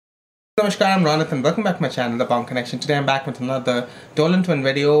Namaskar, I'm Ronit and welcome back to my channel, The Bomb Connection. Today I'm back with another Dolan twin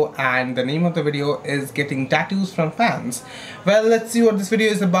video, and the name of the video is Getting Tattoos from Fans. Well, let's see what this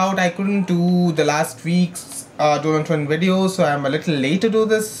video is about. I couldn't do the last week's Dolan twin video, so I'm a little late to do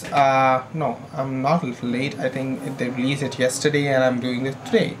this. No, I'm not a little late. I think they released it yesterday and I'm doing it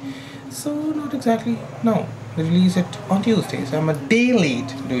today. So not exactly, no. They released it on Tuesday, so I'm a day late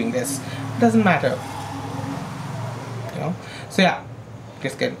doing this. Doesn't matter. You know? So yeah,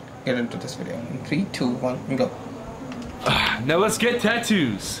 just get into this video. In 3, 2, 1, and go. Now let's get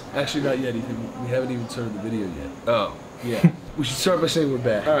tattoos. Actually, not yet, Ethan. We haven't even started the video yet. Oh. Yeah. We should start by saying we're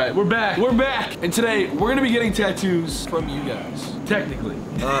back. Alright, we're back. We're back. And today, we're going to be getting tattoos from you guys. Technically.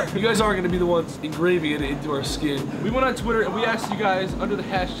 You guys aren't going to be the ones engraving it into our skin. We went on Twitter and we asked you guys under the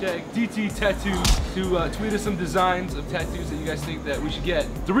hashtag DTTattoos to tweet us some designs of tattoos that you guys think that we should get.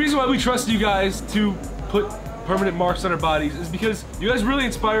 The reason why we trust you guys to put permanent marks on our bodies is because you guys really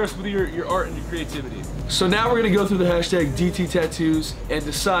inspire us with your art and your creativity. So now we're going to go through the hashtag DTTattoos and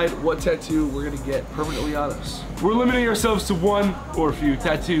decide what tattoo we're going to get permanently on us. We're limiting ourselves to one or a few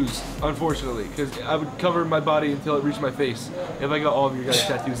tattoos, unfortunately, because I would cover my body until it reached my face if I got all of your guys'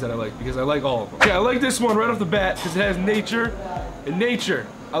 tattoos that I like, because I like all of them. Okay, I like this one right off the bat because it has nature and nature.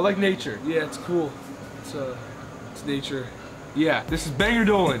 I like nature. Yeah, it's cool. It's nature. Yeah, this is Banger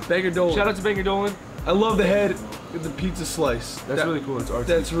Dolan. Banger Dolan. Shout out to Banger Dolan. I love the head with the pizza slice. That's really cool. It's artsy.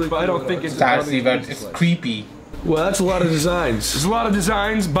 That's really cool. But I don't think it's artsy, but it's creepy. Well, that's a lot of designs. There's a lot of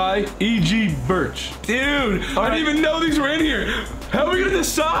designs by E.G. Birch. Dude, I didn't even know these were in here. How are we gonna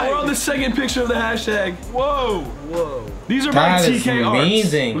decide? We're on the second picture of the hashtag. Whoa. Whoa. These are my That is TK arts.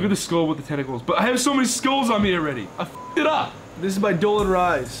 amazing. Look at the skull with the tentacles. But I have so many skulls on me already. I f***ed it up. This is by Dolan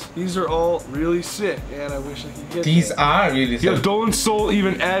Rise. These are all really sick, and I wish I could get These them. are really Yo, sick. Dolan Soul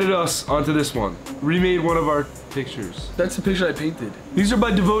even added us onto this one. Remade one of our pictures. That's the picture I painted. These are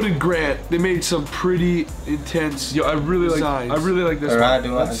by Devoted Grant. They made some pretty intense Yo, I really like this Alright,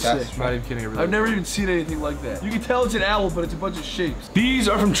 one. That's that's sick. Not even kidding. I've never even seen anything like that. You can tell it's an owl, but it's a bunch of shapes. These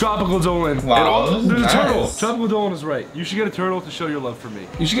are from Tropical Dolan. Wow, And there's nice. a turtle. Tropical Dolan is right. You should get a turtle to show your love for me.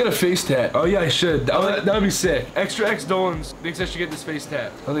 You should get a face tat. Oh yeah, I should. That would be sick. Extra X Dolans thinks I should get this face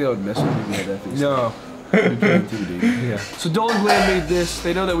tat. I think I would mess with you if you had that face No. tat. It'd be pretty intimidating. Yeah. So Dolan Glam made this.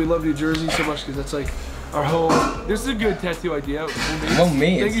 They know that we love New Jersey so much because that's like our home. This is a good tattoo idea.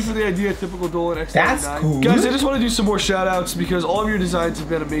 Homemade. Thank you for the idea, Typical Dolan X99. That's cool. Guys, I just want to do some more shout outs because all of your designs have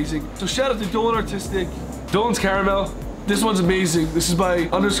been amazing. So shout out to Dolan Artistic, Dolan's Caramel. this one's amazing. This is by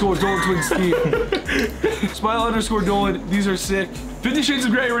 _Dolan Twin Steve. Smile _Dolan, these are sick. 50 Shades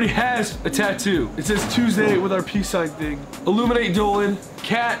of Grey already has a tattoo. It says Tuesday with our peace sign thing. Illuminate Dolan.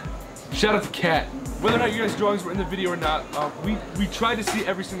 Cat. Shout out to Cat. Whether or not you guys' drawings were in the video or not, we tried to see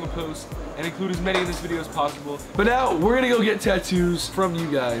every single post and include as many in this video as possible. But now we're gonna go get tattoos from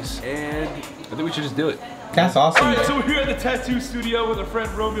you guys, and I think we should just do it. That's awesome. Alright, so we're here at the tattoo studio with our friend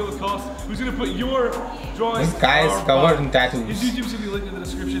Romeo Lacoste, who's gonna put your drawings. This guy is on our covered body. in tattoos. his YouTube's gonna be linked in the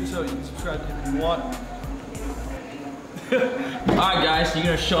description, so you can subscribe to him if you want. Alright guys, so you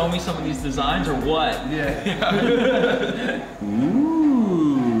gonna show me some of these designs or what? Yeah.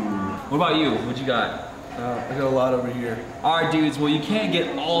 Ooh. What about you? What you got? I got a lot over here. Alright dudes, well you can't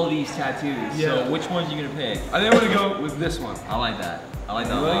get all of these tattoos. Yeah. So which ones are you gonna pick? I think I'm gonna go with this one. I like that. I like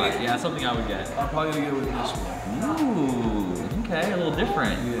that a You like lot. it? Yeah, that's something I would get. I'm probably gonna go with this one. Ooh, okay, a little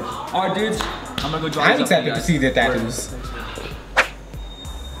different. Yeah. Alright dudes, I'm gonna go draw I'm these up for excited you to guys. see their tattoos. Thanks, man.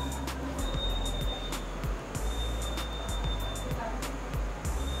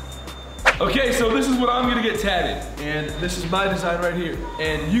 Okay, so this is what I'm gonna get tatted. And this is my design right here.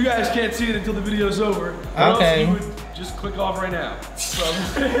 And you guys can't see it until the video's over. Or else Okay. you would just click off right now.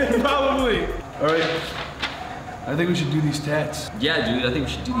 Probably. All right. I think we should do these tats. Yeah dude, I think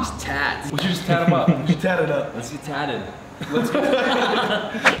we should do these tats. We should just tat them up. We should tat it up. Let's get tatted.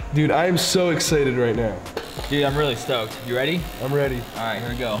 Dude, I am so excited right now. Dude, I'm really stoked. You ready? I'm ready. Alright, here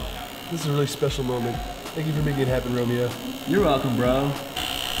we go. This is a really special moment. Thank you for making it happen, Romeo. You're welcome, bro.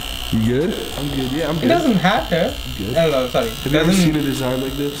 You good? I'm good. Yeah, I'm It good. doesn't have to. Good. Oh, sorry. It Have you ever seen doesn't a design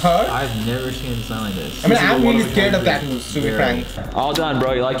like this? hurt. I've never seen a design like this. I mean, This is I'm the one really of a scared of kind. tattoos, to be frank. All done,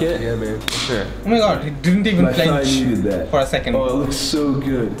 bro. You like it? Yeah, man. Sure. Oh my god, it didn't even I thought I flinch needed that. for a second. Oh, it looks so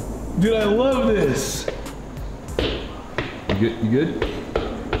good. Dude, I love this. You good? You good?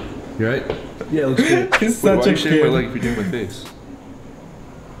 You right? Yeah, it looks good. He's such a if you're kid. doing my face?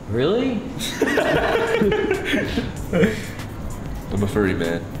 Really? I'm a furry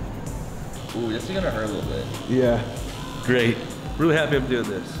man. Ooh, this is gonna hurt a little bit. Yeah. Great. Really happy I'm doing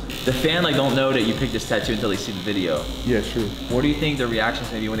this. The fan like don't know that you picked this tattoo until they see the video. Yeah, true. What do you think the reactions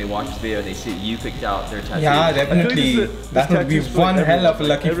gonna be when they watch this video and they see you picked out their tattoo? Yeah, definitely. That would be one hell of a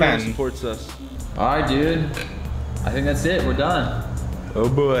lucky Everyone fan. supports us. All right, dude. I think that's it. We're done. Oh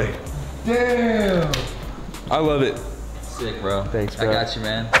boy. Damn. I love it. Sick, bro. Thanks, bro. I got you,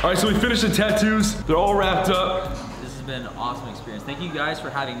 man. All right, so we finished the tattoos. They're all wrapped up. This has been an awesome experience. Thank you guys for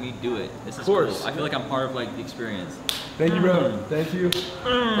having me do it. This is course. cool. I feel like I'm part of like the experience. Thank you, bro. Thank you.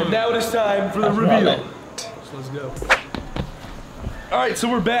 And now it is time for the reveal. So let's go. All right, so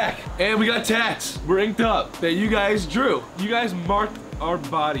we're back, and we got tats. We're inked up that you guys drew. You guys marked our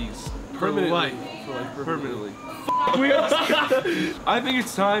bodies permanently. Permanently. I think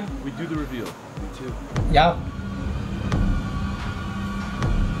it's time we do the reveal. Me too. Yeah.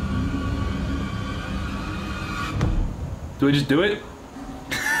 Do we just do it?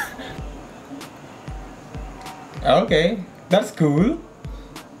 Okay, that's cool.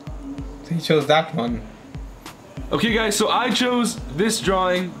 So he chose that one. Okay, guys. So I chose this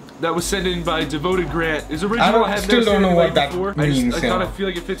drawing that was sent in by Devoted Grant. It's original. I have still never don't seen know it what like that before. means, I yeah. kind of feel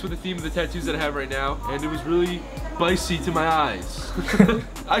like it fits with the theme of the tattoos that I have right now, and it was really spicy to my eyes.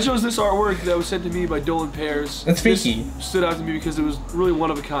 I chose this artwork that was sent to me by Dolan. It's This freaky. stood out to me because it was really one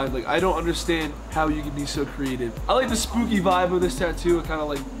of a kind. Like, I don't understand how you can be so creative. I like the spooky vibe of this tattoo. I kind of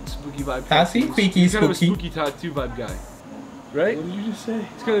like spooky vibe. Sassy, tattoos. freaky, He's kind of a spooky. spooky tattoo vibe guy. Right? What did you just say?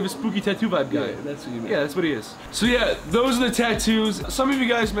 He's kind of a spooky tattoo vibe guy. Yeah, that's what you meant. Yeah, that's what he is. So yeah, those are the tattoos. Some of you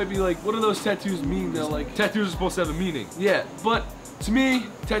guys might be like, what do those tattoos mean? They're like, tattoos are supposed to have a meaning. Yeah, but to me,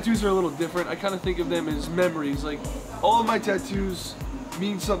 tattoos are a little different. I kind of think of them as memories. Like, all of my tattoos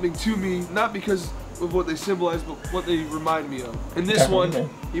mean something to me, not because of what they symbolize, but what they remind me of. And this Definitely. one,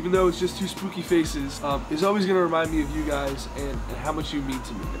 even though it's just two spooky faces, is always gonna remind me of you guys and how much you mean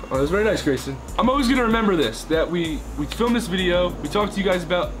to me. Oh, that's very nice, Grayson. I'm always gonna remember this, that we filmed this video, we talked to you guys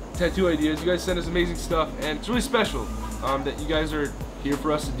about tattoo ideas, you guys sent us amazing stuff, and it's really special that you guys are here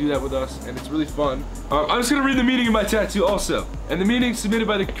for us to do that with us, and it's really fun. I'm just gonna read the meaning of my tattoo also. And the meaning submitted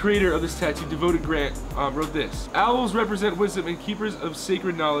by the creator of this tattoo, Devoted Grant, wrote this. Owls represent wisdom and keepers of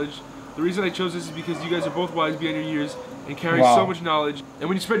sacred knowledge. The reason I chose this is because you guys are both wise beyond your years and carry Wow. so much knowledge. And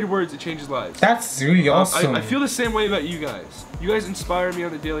when you spread your words, it changes lives. That's really awesome. I feel the same way about you guys. You guys inspire me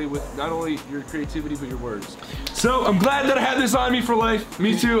on the daily with not only your creativity, but your words. So I'm glad that I have this on me for life.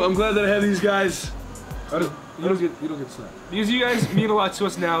 Me too. I'm glad that I have these guys. You don't get slapped. Because you guys mean a lot to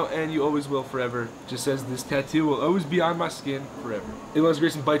us now, and you always will forever. Just as this tattoo will always be on my skin forever. Unless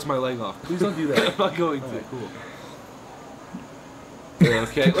Grayson bites my leg off. Please don't do that. I'm not going to. Alright, cool.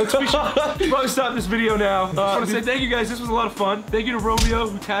 Okay, we should probably stop this video now. I want to say thank you guys, this was a lot of fun. Thank you to Romeo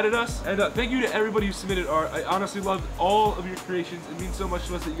who tatted us, and thank you to everybody who submitted art. I honestly loved all of your creations. It means so much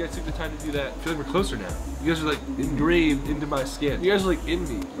to us that you guys took the time to do that. I feel like we're closer now. You guys are like engraved into my skin. You guys are like in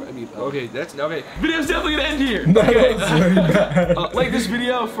me. I mean, Okay, that's okay. Video's definitely gonna end here. That Okay. was very bad. Like this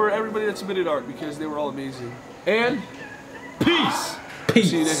video for everybody that submitted art because they were all amazing. And peace. Peace.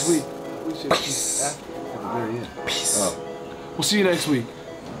 See you next week. we should Peace. after at the very end. Peace. We'll see you next week.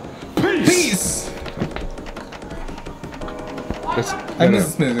 Peace. Peace. That's I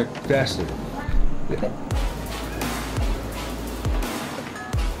miss this music. faster.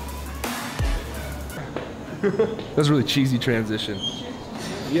 That's a really cheesy transition.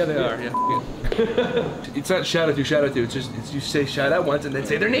 Yeah, they are. Yeah. It's not shout out to. It's just you say shout out once and then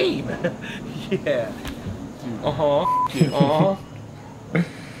say their name. Yeah.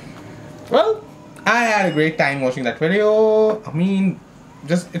 Well, I had a great time watching that video. I mean,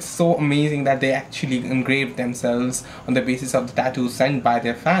 just it's so amazing that they actually engraved themselves on the basis of the tattoos sent by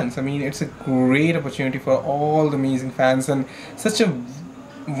their fans. I mean, it's a great opportunity for all the amazing fans and such a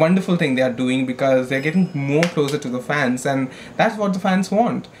wonderful thing they are doing because they're getting more closer to the fans, and that's what the fans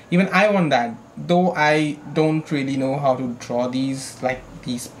want. Even I want that, though I don't really know how to draw these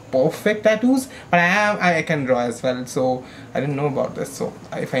perfect tattoos, but I can draw as well, so I didn't know about this. So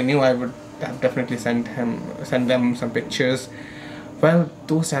if I knew, I would have definitely send them some pictures. Well,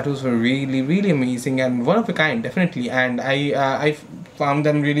 those tattoos were really amazing and one of a kind, definitely, and I found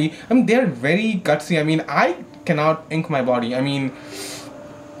them really, I mean, they're very gutsy. I mean, I cannot ink my body. I mean,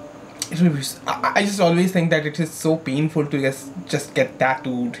 I just always think that it is so painful to just get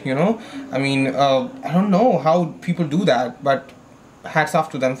tattooed, you know. I mean, I don't know how people do that, but hats off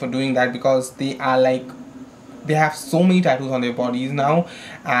to them for doing that because they are like, they have so many tattoos on their bodies now,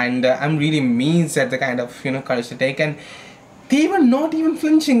 and I'm really amazed at the kind of, you know, courage they take, and they were not even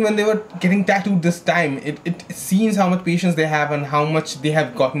flinching when they were getting tattooed this time. It seems how much patience they have and how much they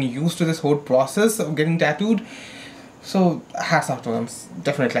have gotten used to this whole process of getting tattooed. So hats off to them,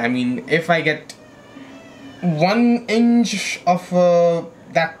 definitely. I mean, if I get 1 inch of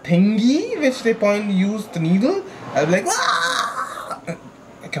that thingy which they use the needle, I'll be like, ah!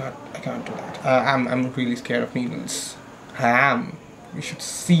 I can't do that. I'm really scared of needles. I am. You should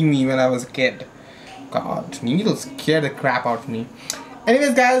see me when I was a kid. God, needles scared the crap out of me.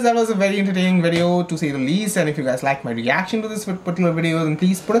 Anyways guys, that was a very entertaining video to say the least, and if you guys like my reaction to this particular video, then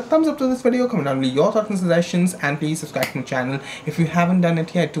please put a thumbs up to this video, comment down below your thoughts and suggestions, and please subscribe to my channel if you haven't done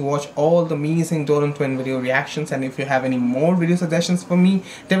it yet to watch all the amazing Dolan twin video reactions. And if you have any more video suggestions for me,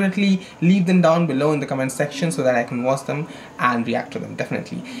 definitely leave them down below in the comment section so that I can watch them and react to them.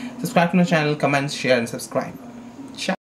 Definitely subscribe to my channel, comment, share and subscribe.